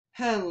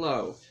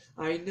Hello.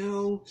 I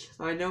know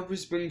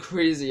it's been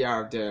crazy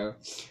out there,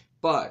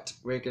 but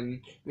we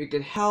can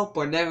help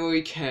whenever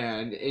we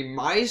can. In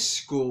my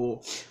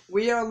school,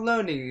 we are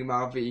learning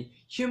about the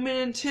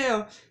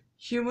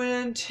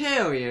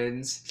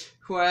humanitarians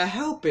who are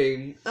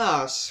helping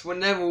us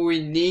whenever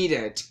we need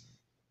it.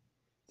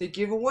 They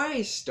give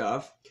away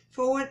stuff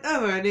for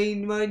whenever they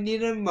might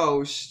need it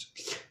most.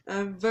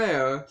 And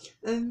there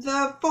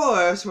for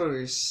us when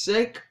we're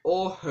sick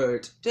or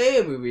hurt.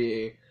 They will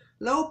be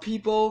little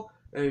people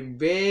and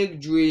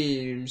big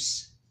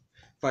dreams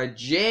by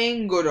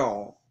Jane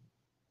Goodall.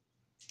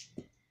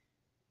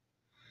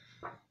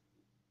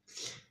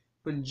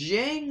 When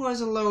Jane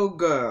was a little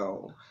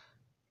girl,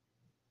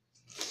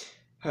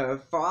 her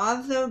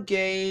father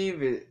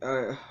gave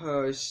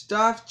her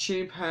stuffed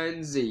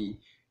chimpanzee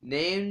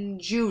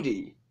named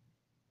Judy,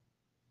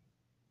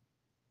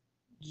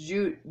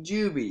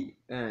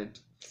 and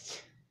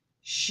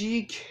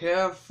she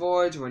cared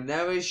for it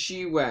whenever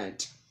she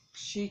went.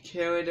 She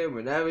carried it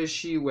whenever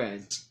she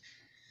went.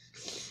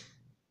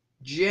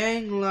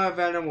 Jane loved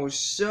animals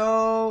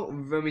so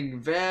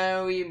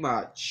very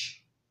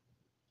much.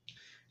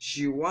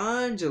 She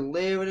wanted to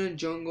live in the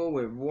jungle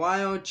with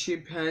wild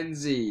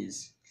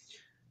chimpanzees,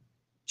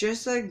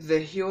 just like the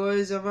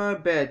heroes of our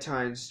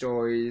bedtime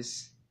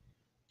stories.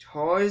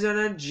 Tarzan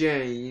and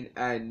Jane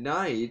at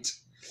night,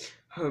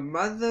 her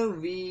mother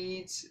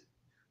reads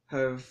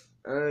their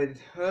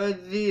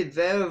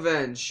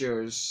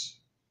adventures.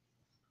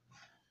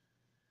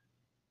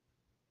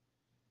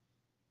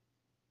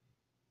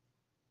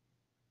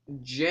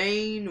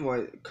 Jane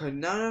could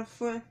not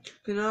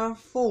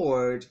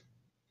afford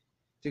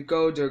to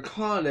go to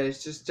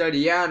college to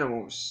study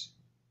animals,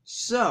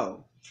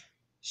 so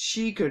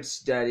she could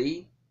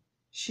study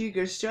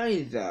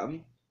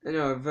them in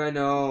her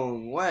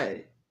own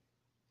way.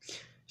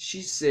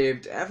 She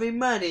saved every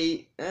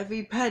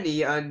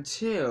penny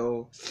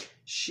until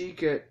she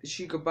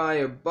could buy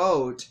a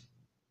boat.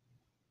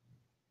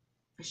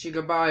 She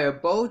could buy a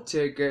boat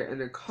ticket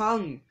in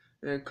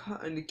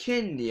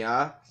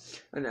Kenya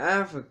and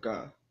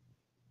Africa.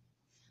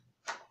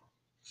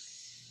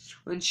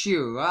 When she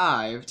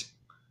arrived,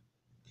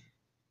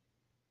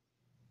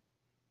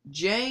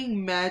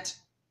 Jane met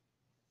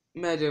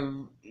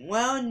a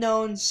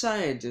well-known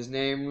scientist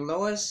named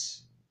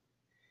Louis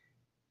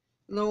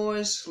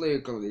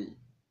Legally.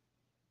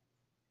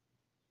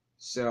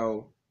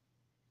 So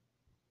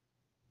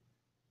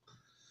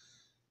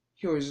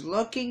he was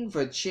looking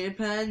for a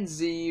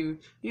chimpanzee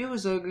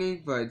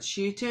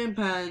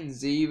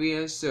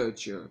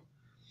researcher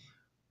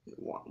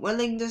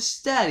willing to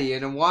study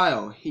in a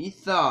while. He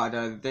thought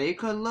that they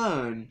could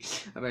learn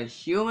about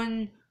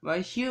humans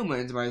by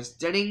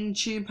studying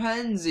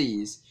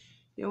chimpanzees.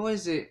 It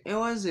was the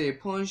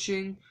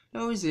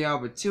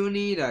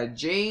opportunity that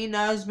Jane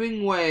has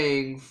been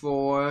waiting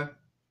for.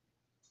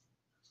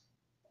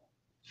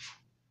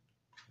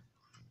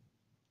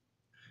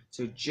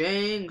 So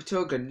Jane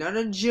took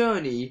another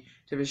journey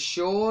to the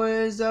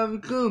shores of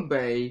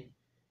Goodbay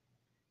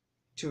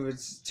to an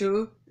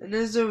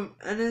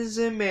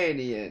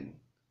humanitarian.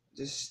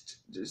 To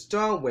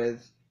start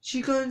with,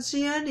 she couldn't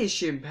see any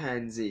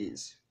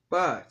chimpanzees,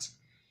 but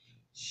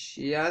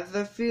she had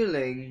the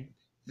feeling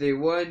they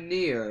were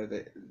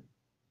near,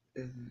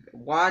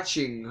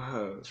 watching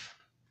her.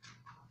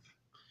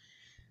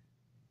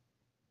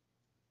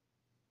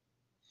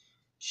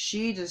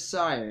 She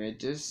decided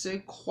to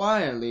sit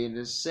quietly in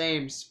the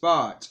same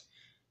spot,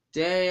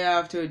 day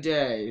after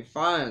day.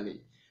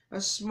 Finally,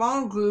 a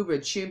small group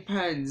of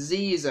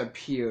chimpanzees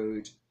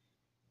appeared.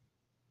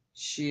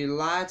 She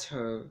let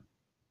her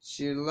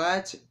sit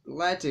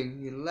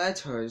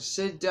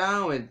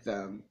down with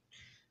them.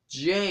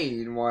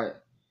 Jane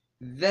had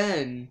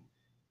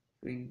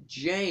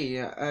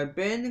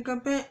been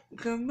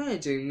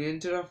committing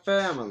into the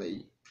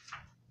family.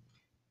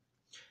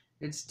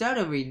 Instead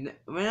of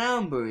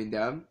remembering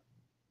them,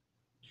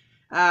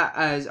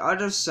 as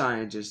other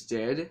scientists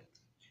did,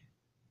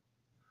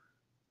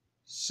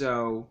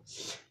 so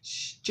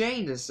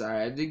Jane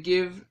decided to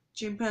give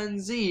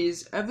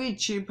every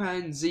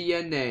chimpanzee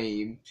a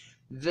name.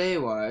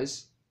 There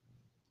was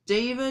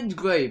David,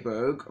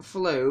 Grayberg,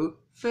 Flo,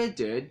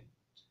 Finton,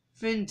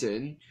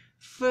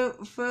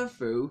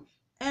 Fufu,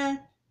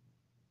 and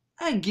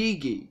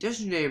Gigi,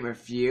 just to name a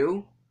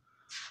few.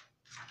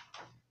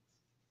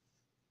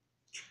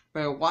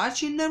 By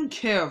watching them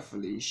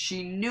carefully,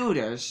 she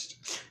noticed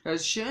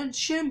that some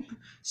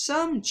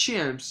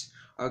chimps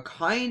are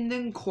kind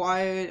and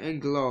quiet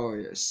and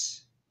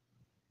glorious,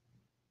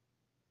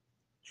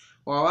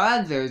 while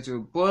others were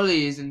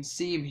bullies and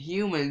seem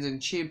humans and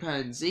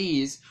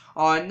chimpanzees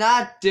are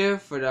not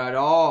different at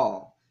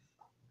all.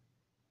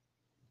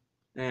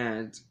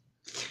 And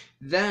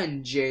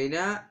then Jane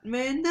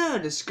made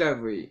another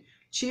discovery.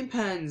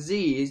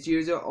 Chimpanzees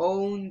use their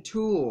own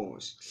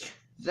tools.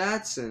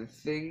 That's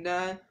something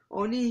that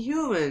only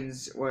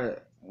humans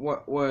were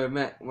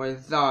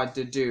thought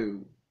to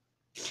do.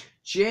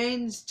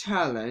 Jane's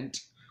talent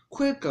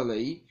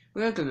quickly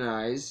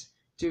recognized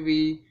to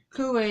the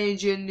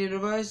Canadian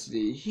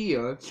University.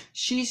 Here,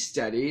 she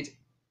studied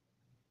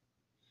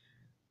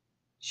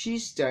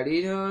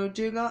her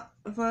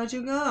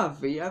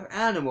geography of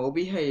animal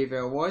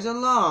behavior. Was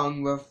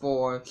long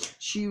before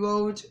she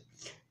wrote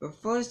the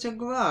first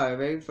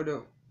geography for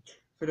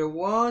the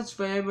world's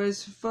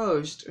famous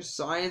first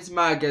science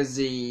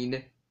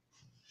magazine.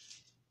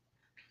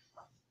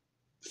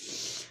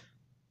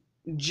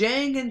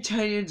 Jane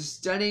continued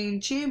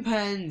studying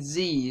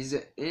chimpanzees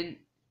in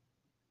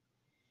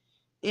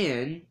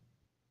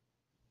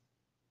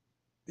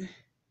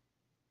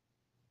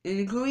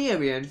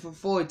Caribbean for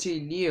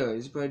 14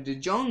 years, but the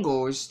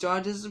jungles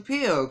started to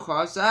disappear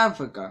across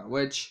Africa,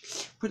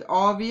 which put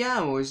all the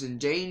animals in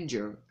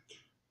danger.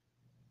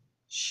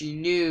 She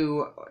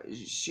knew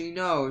she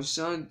had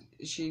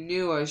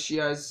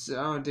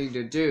something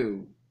to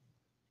do.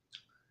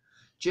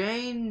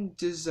 Jane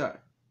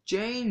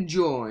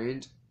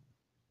joined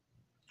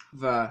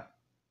the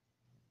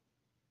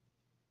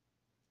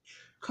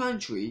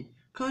country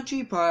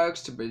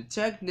parks to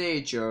protect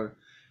nature.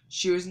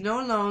 She was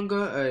no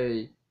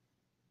longer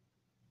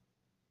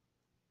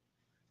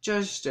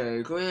just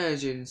a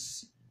Canadian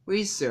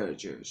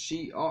researcher,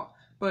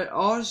 but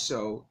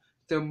also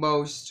the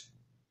most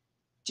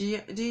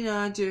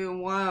dedicated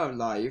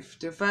wildlife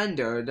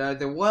defender that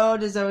the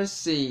world has ever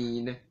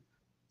seen.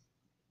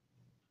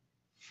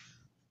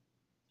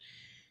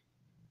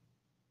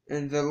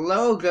 And the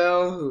little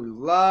girl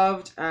who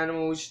loved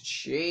animals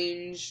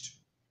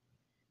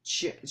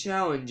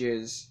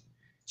challenges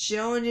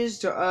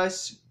to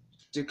us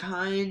to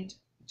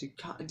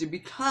be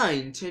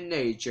kind to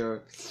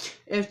nature.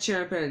 If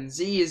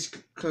chimpanzees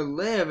could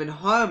live in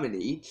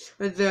harmony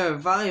with their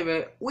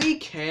environment, we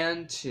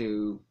can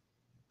too.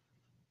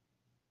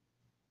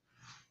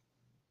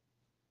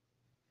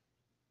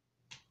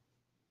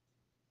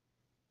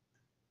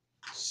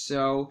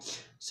 So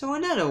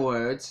in other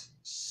words,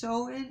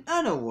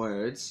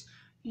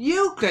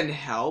 you can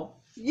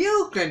help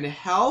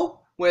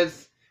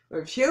with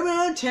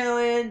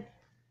humanitarian.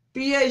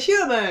 Be a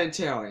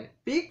humanitarian.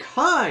 Be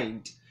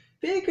kind.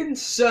 Be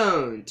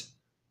concerned.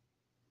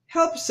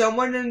 Help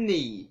someone in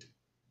need.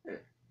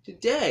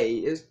 Today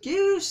is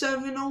give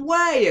something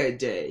away a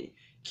day.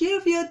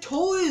 Give your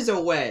toys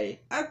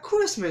away at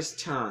Christmas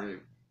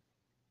time.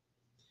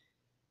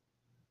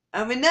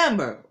 And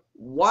remember,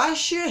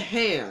 wash your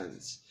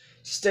hands.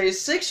 Stay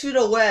 6 feet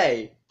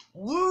away.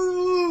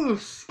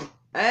 Woof!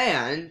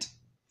 And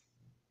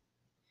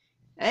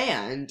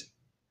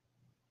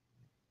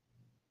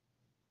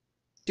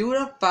do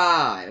the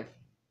 5.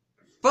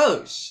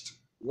 First,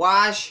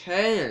 wash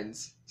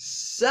hands.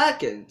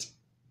 Second,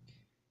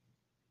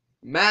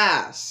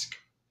 mask.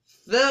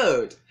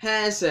 Third,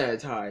 hand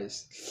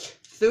sanitize.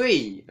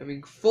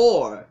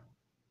 4,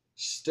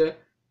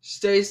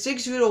 stay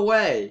 6 feet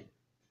away.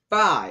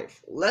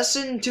 5,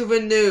 listen to the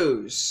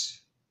news.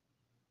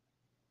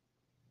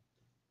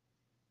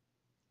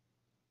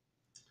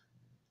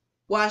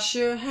 Wash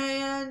your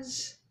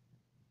hands,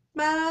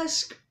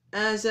 mask,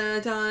 and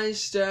sanitize,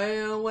 stay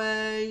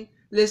away,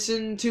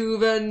 listen to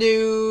the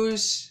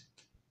news.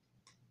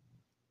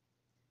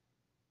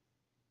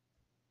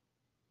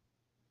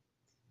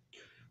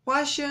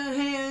 Wash your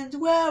hands,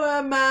 wear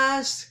a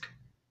mask.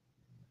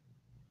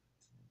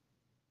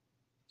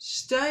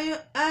 Stay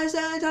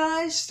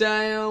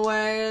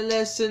away,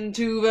 listen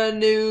to the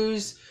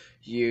news.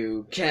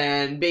 You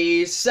can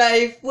be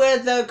safe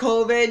with the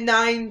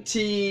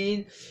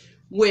COVID-19.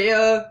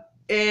 We're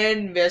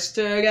in this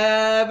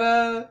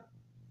together.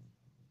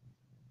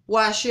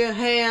 Wash your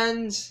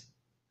hands.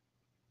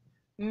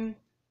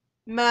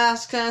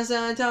 Mask and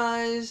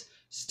sanitize.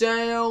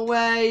 Stay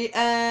away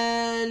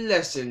and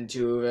listen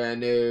to the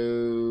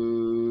news.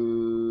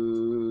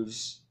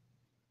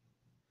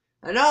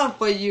 And all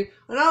for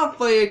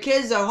your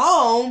kids at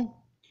home.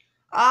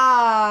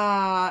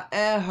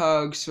 Air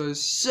hugs were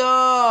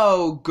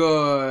so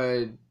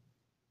good.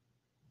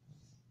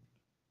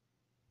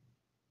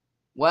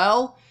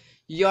 Well,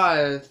 you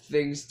got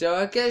things to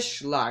I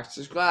guess like,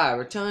 subscribe,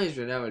 or tell us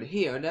whenever to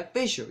hear an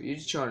official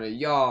YouTube channel,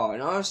 y'all.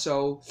 And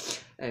also,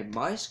 in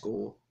my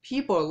school,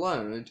 people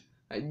learned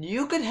that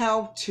you can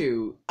help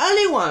too.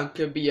 Anyone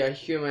can be a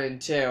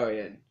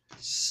humanitarian.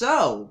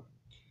 So,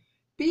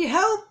 be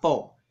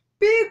helpful,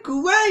 be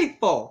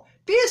grateful,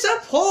 be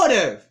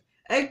supportive,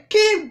 and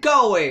keep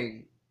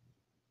going.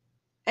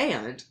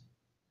 And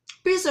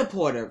be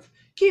supportive,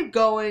 keep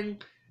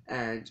going,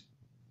 and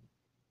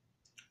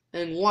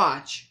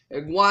watch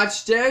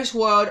Derek's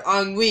World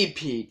on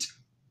repeat.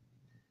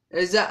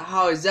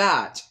 How is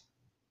that?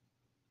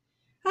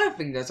 I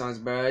think that sounds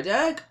better,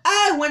 Derek.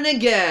 I win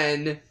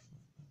again.